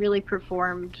never really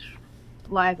performed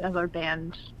live as our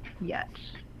band yet.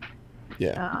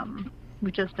 Yeah.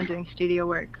 We've just been doing studio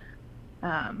work,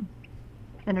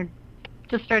 and are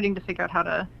just starting to figure out how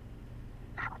to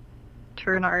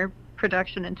turn our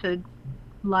production into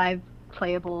live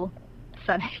playable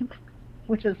setting,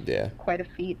 which is Yeah. quite a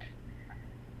feat.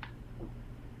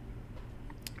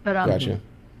 But Gotcha.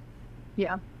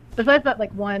 yeah. Besides that,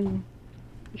 like one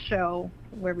show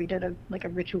where we did a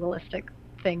ritualistic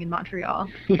thing in Montreal.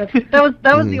 That was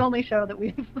the only show that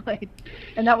we've played,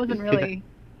 and that wasn't really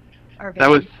our band. That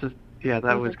was Those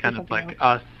was were kind of something like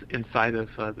else. us inside of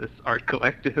this art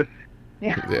collective.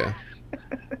 Yeah. Yeah.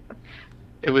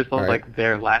 It was All right. like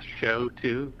their last show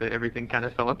too, that everything kind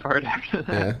of fell apart after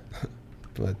that. Yeah.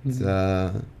 But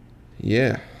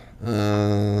yeah.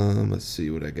 Let's see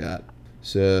what I got.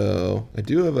 So I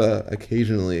do have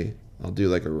occasionally I'll do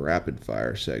like a rapid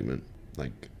fire segment,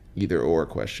 like either or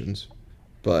questions,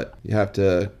 but you have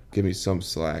to give me some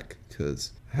slack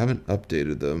because I haven't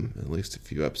updated them in at least a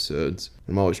few episodes.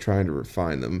 I'm always trying to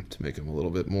refine them to make them a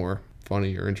little bit more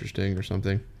funny or interesting or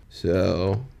something.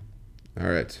 So, all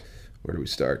right, where do we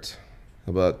start?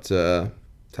 How about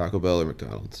Taco Bell or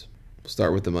McDonald's? We'll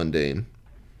start with the mundane.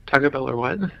 Taco Bell or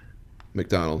what?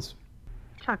 McDonald's.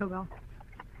 Taco Bell.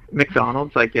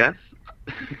 McDonald's, I guess.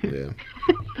 Yeah.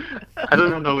 I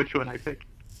don't know which one I picked.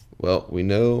 Well, we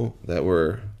know that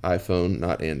we're iPhone,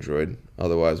 not Android.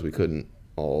 Otherwise, we couldn't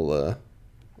all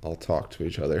talk to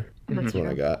each other. That's what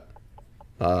I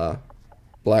got.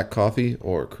 Black coffee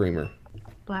or creamer?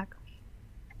 Black.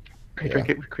 I drink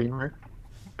it with creamer,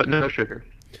 but no sugar.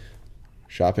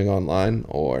 Shopping online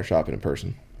or shopping in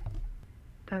person?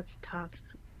 That's tough.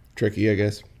 Tricky, I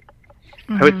guess.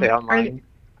 I would say Mhm. online.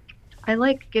 I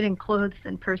like getting clothes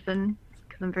in person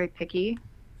because I'm very picky.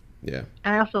 Yeah.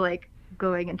 And I also like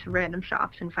going into random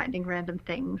shops and finding random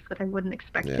things that I wouldn't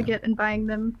expect Yeah. to get and buying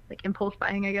them, like impulse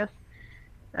buying, I guess.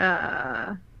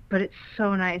 But it's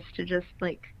so nice to just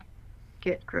like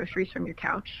get groceries from your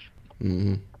couch.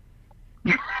 hmm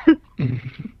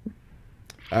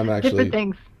I'm actually, Different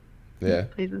things. yeah.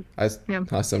 Places.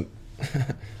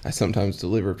 I sometimes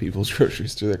deliver people's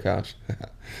groceries to their couch.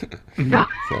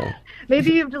 So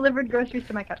Maybe you've delivered groceries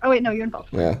to my couch. Oh wait, no, you're in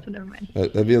Baltimore, Yeah. so never mind.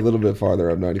 that'd be a little bit farther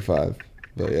up 95,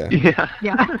 but yeah. Yeah.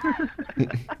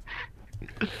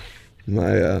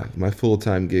 Yeah. My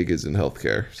full-time gig is in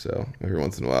healthcare, so every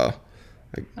once in a while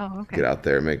Oh, okay. get out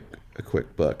there and make a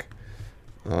quick buck.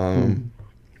 Oh,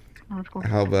 that's cool.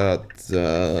 How about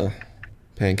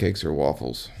pancakes or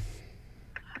waffles?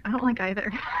 I don't like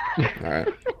either. All right,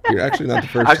 you're actually not the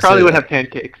first. I to probably say would that. have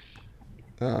pancakes.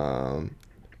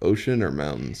 Ocean or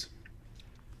mountains?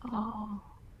 Oh.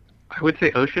 I would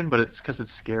say ocean, but it's because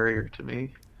it's scarier to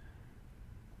me.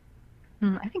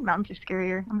 I think mountains are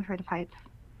scarier. I'm afraid of heights.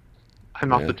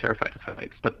 I'm also Yeah. terrified of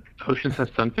heights, but oceans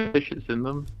have sunfishes in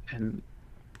them, and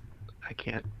I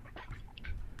can't.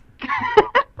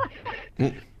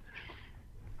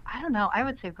 I don't know. I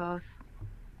would say both.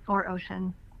 Or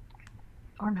ocean.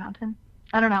 Or mountain.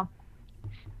 I don't know.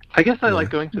 I guess I Yeah. like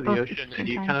going to the Both at ocean, the and same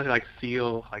you time. kind of like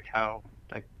feel like how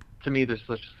like to me, there's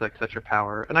such a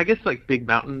power, and I guess like big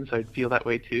mountains, I'd feel that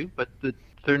way too. But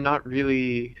they're not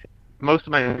really. Most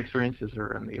of my experiences are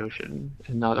around the ocean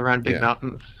and not around big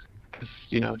mountains, because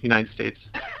United States.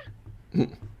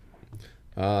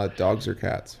 Dogs or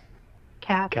cats?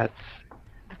 Cats. Cats.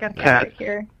 I've got the cat Cats. right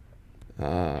here.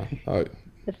 Oh,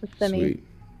 This is Simi. sweet.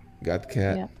 Got the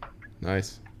cat. Yeah.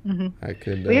 Nice. hmm I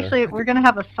could. We're gonna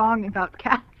have a song about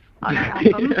cats on our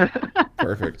album.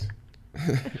 Perfect.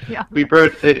 Yeah. We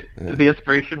wrote it. The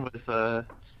inspiration was a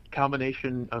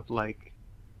combination of like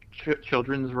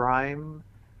children's rhyme,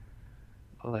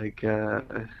 like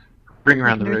Bring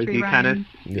Around the Nursery Rosie kind of,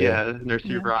 rhymes.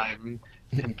 nursery Yeah. rhyme,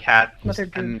 and cats, Mother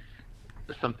Goose. and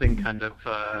something kind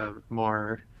of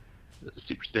more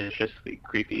superstitiously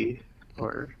creepy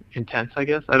or intense, I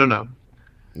guess. I don't know.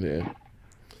 Yeah.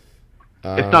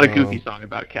 It's not a goofy song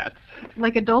about cats.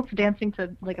 Like adults dancing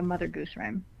to like a Mother Goose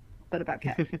rhyme, but about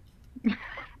cats.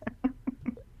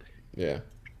 Yeah.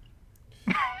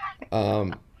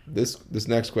 This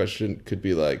next question could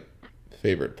be like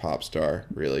favorite pop star,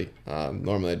 really.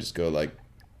 Normally I just go like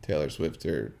Taylor Swift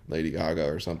or Lady Gaga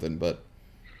or something, but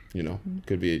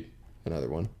could be another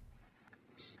one.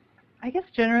 I guess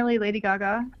generally Lady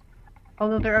Gaga,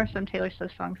 although there are some Taylor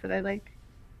Swift songs that I like.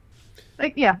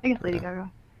 Like, yeah, I guess Lady Gaga.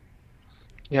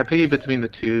 Yeah, picking between the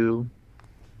two,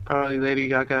 probably Lady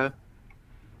Gaga.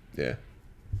 Yeah.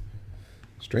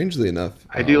 Strangely enough,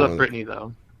 I do love one of Britney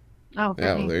though. Oh, Britney.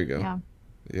 Yeah, well, there you go. Yeah,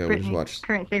 Yeah, we just Britney, watched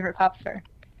current favorite pop star.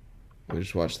 the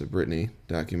Britney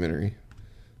documentary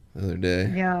the other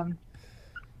day. Yeah.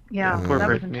 Yeah, Poor that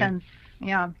was Britney. intense.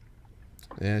 Yeah.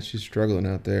 Yeah, she's struggling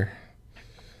out there.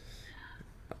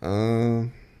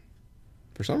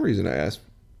 For some reason, I ask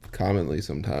commonly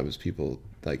sometimes people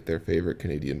like their favorite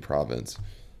Canadian province.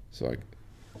 So like,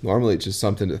 normally it's just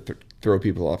something to throw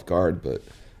people off guard, but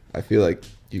I feel like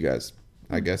you guys,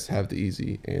 I guess, have the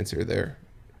easy answer there,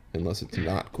 unless it's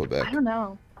not Quebec. I don't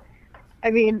know. I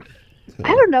mean, So, I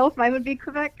don't know if mine would be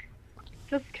Quebec,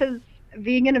 just because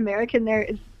being an American there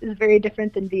is very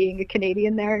different than being a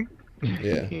Canadian there.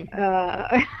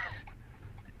 Yeah.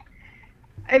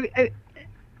 I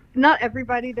not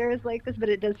everybody there is like this, but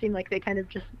it does seem like they kind of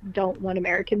just don't want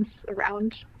Americans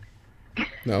around.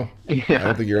 No, I Yeah.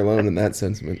 don't think you're alone in that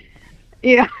sentiment.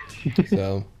 Yeah,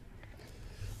 So,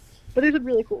 but there's some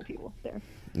really cool people there.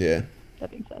 yeah.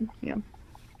 That being said, yeah.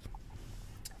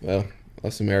 Well,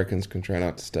 us Americans can try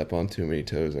not to step on too many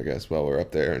toes, I guess, while we're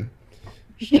up there and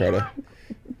just try to.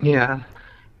 Yeah.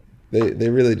 They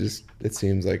really just. It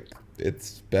seems like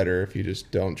it's better if you just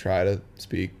don't try to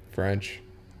speak French.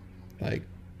 Like,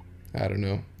 I don't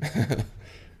know.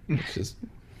 It's just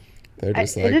they're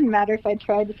just It like didn't matter if I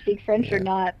tried to speak French or Yeah.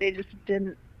 not. They just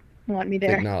didn't want me they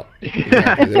there. not.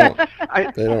 Exactly, they don't.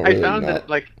 I They don't I really found know. that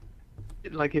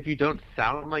like if you don't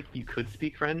sound like you could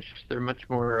speak French, they're much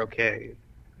more okay.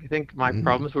 I think my Mhm.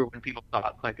 problems were when people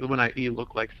thought like you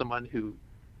look like someone who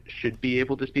should be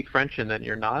able to speak French and then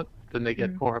you're not, then they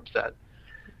get Mhm. more upset.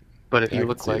 But if I you can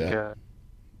look see like that.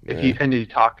 if Yeah. you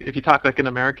talk like an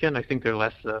American, I think they're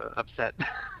less upset.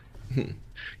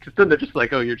 Because then they're just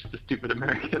like, oh, you're just a stupid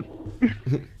American.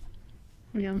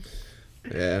 Yeah.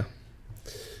 Yeah.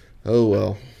 Oh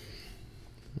well.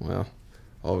 Well,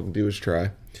 all we can do is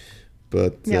try.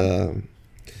 But Yeah.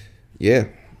 yeah.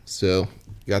 So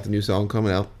you got the new song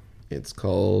coming out. It's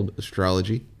called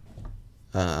Astrology.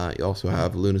 You also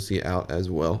have Lunacy out as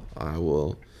well. I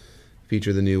will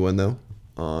feature the new one though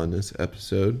on this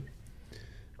episode.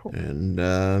 Cool. And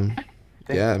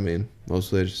yeah, I mean,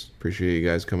 mostly I just appreciate you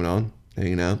guys coming on,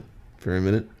 hanging out for a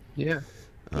minute. Yeah.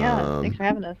 Yeah. Thanks for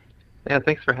having us. Yeah,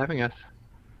 thanks for having us.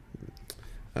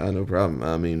 No problem.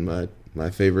 I mean, my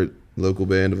favorite local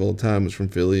band of all time was from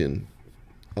Philly, and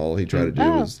all he tried to do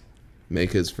Oh. was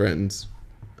make his friends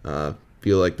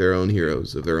feel like their own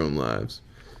heroes of their own lives.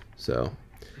 So,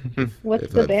 What's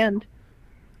If the I've- band?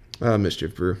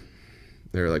 Mischief Brew.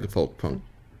 They were like a folk punk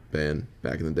band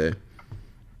back in the day.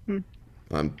 Hmm.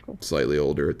 I'm slightly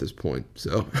older at this point,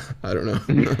 so I don't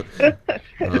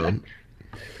know.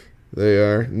 They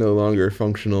are no longer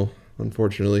functional,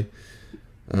 unfortunately.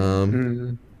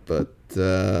 Mm. But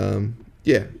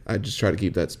yeah, I just try to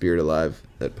keep that spirit alive,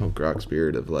 that punk rock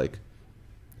spirit of like,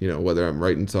 whether I'm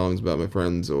writing songs about my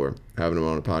friends or having them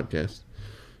on a podcast,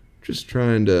 just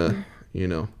trying to,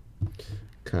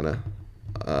 kind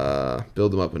of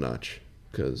build them up a notch.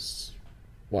 Because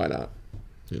why not?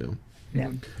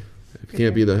 Yeah. If you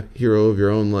can't be the hero of your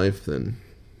own life, then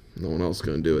no one else is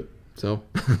going to do it. So,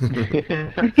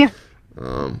 Yeah.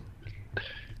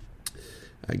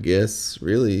 I guess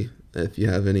really, if you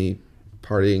have any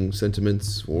parting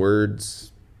sentiments,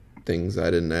 words, things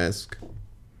I didn't ask,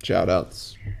 shout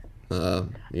outs,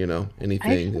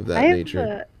 Anything of that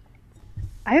nature.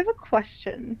 I have a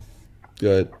question.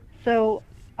 Good. So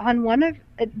on one of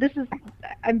this is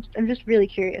I'm just really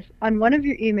curious. On one of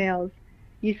your emails,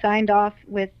 you signed off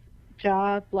with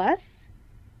Ja Bless.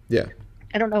 Yeah.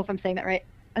 I don't know if I'm saying that right.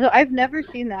 So I've never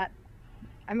seen that.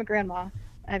 I'm a grandma.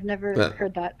 I've never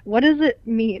heard that. What does it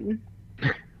mean?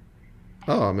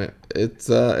 Oh man, it's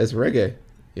reggae.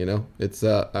 It's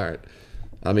all right.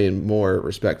 I mean, more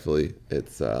respectfully,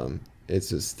 it's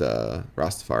just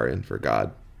Rastafarian for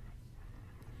God.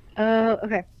 Oh,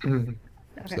 okay. Mhm.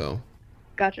 Okay. So.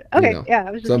 Gotcha. Okay. Yeah,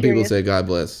 I was just Some curious. people say God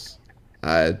bless.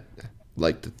 I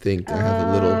like to think I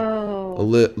have a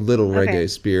little reggae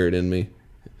spirit in me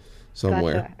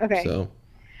somewhere. Gotcha. Okay. So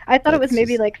I thought it was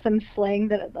maybe like some slang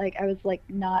that like I was like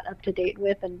not up to date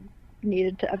with and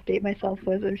needed to update myself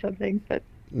with or something. But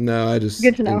no, I just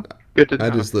good to know. Good to know. I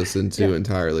just listen to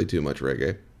entirely too much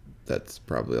reggae. That's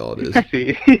probably all it is. I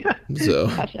see. So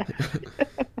Gotcha.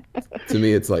 to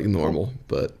me, it's like normal,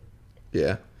 but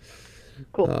yeah.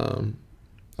 Cool.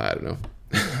 I don't know.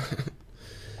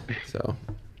 So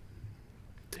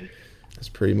that's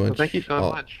pretty much. Well, thank you so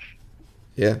all. much.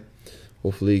 Yeah.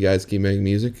 Hopefully you guys keep making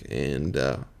music, and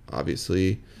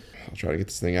obviously I'll try to get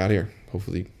this thing out here.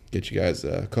 Hopefully get you guys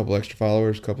a couple extra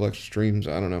followers, a couple extra streams.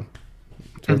 I don't know.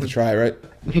 It's worth a try, right?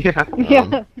 Yeah.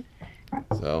 Yeah.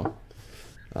 So,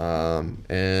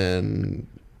 and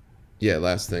yeah,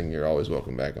 last thing, you're always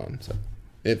welcome back on. So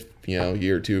if, a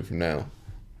year or two from now,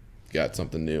 you got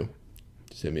something new,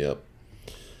 just hit me up.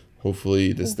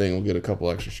 Hopefully this thing will get a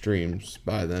couple extra streams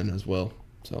by then as well.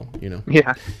 So,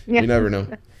 Yeah. you never know.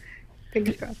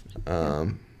 Fingers crossed.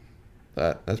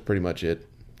 That's pretty much it.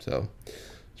 So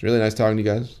it's really nice talking to you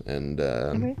guys, and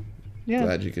Okay. Yeah.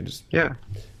 glad you could just Yeah.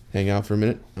 hang out for a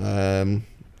minute.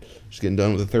 Just getting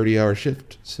done with a 30-hour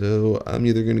shift, so I'm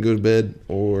either going to go to bed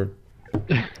or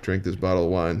drink this bottle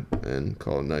of wine and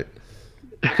call it a night.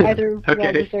 Either Okay.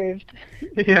 well deserved.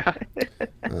 Yeah.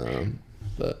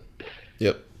 But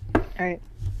yep. All right.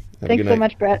 Have a Thanks good so night.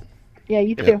 much, Brett. Yeah,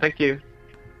 you Yeah. too. Thank you.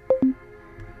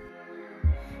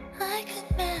 I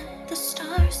could mend the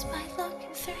stars by looking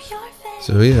through your face.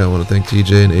 So yeah, I want to thank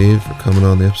TJ and Ave for coming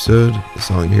on the episode. The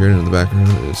song you're hearing in the background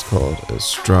is called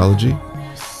Astrology.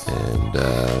 And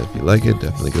if you like it,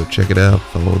 definitely go check it out.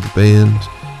 Follow the band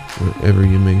wherever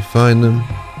you may find them.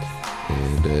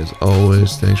 And as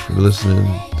always, thanks for listening.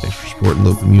 Thanks for supporting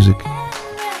local music.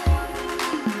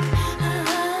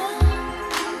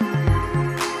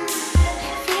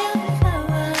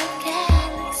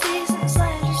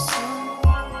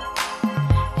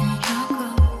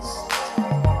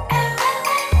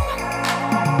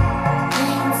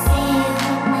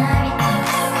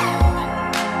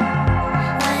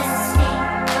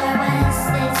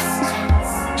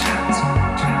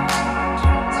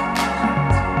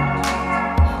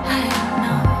 I don't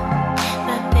know,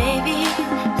 but baby,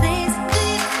 please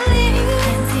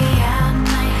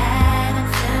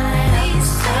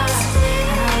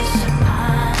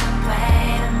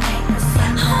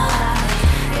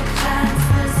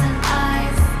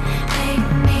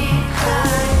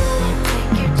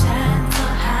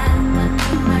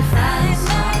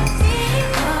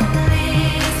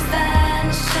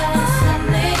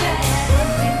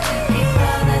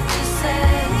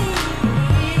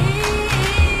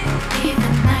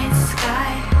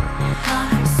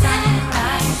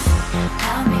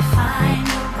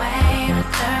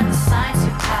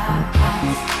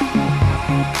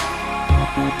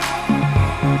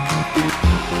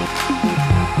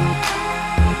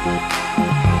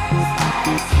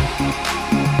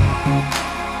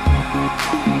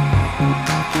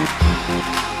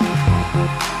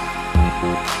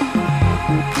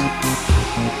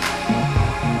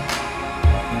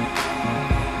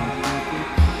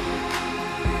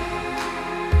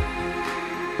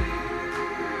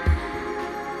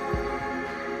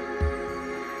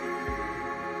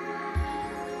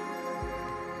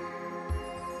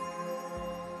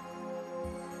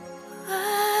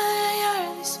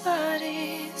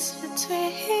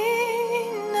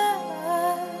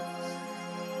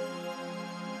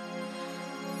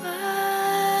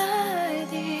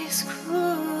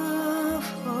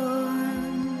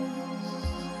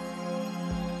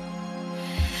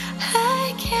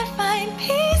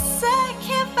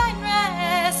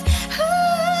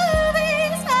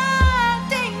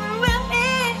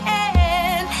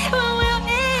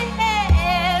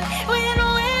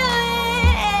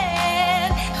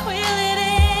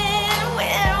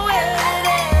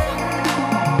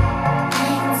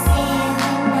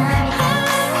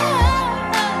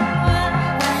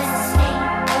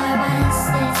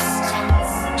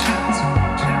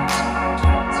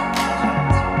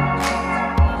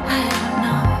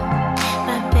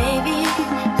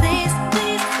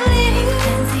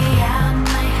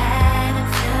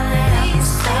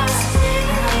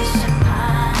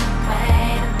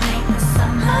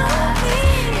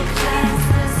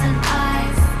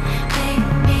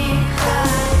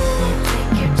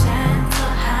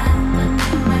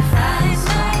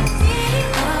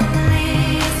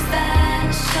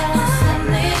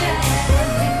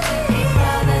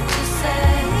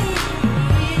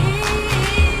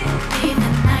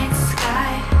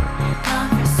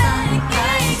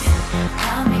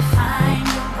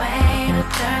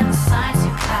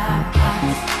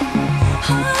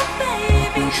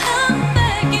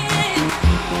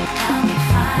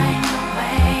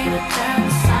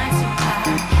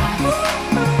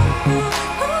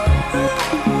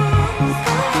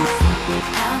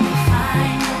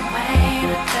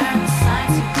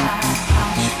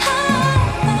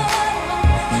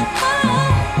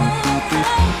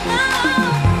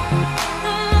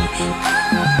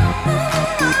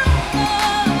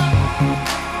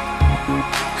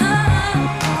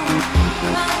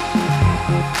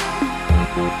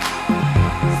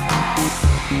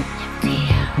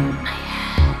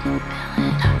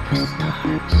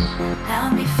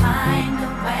Help me find a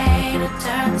way to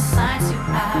turn the signs to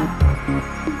out.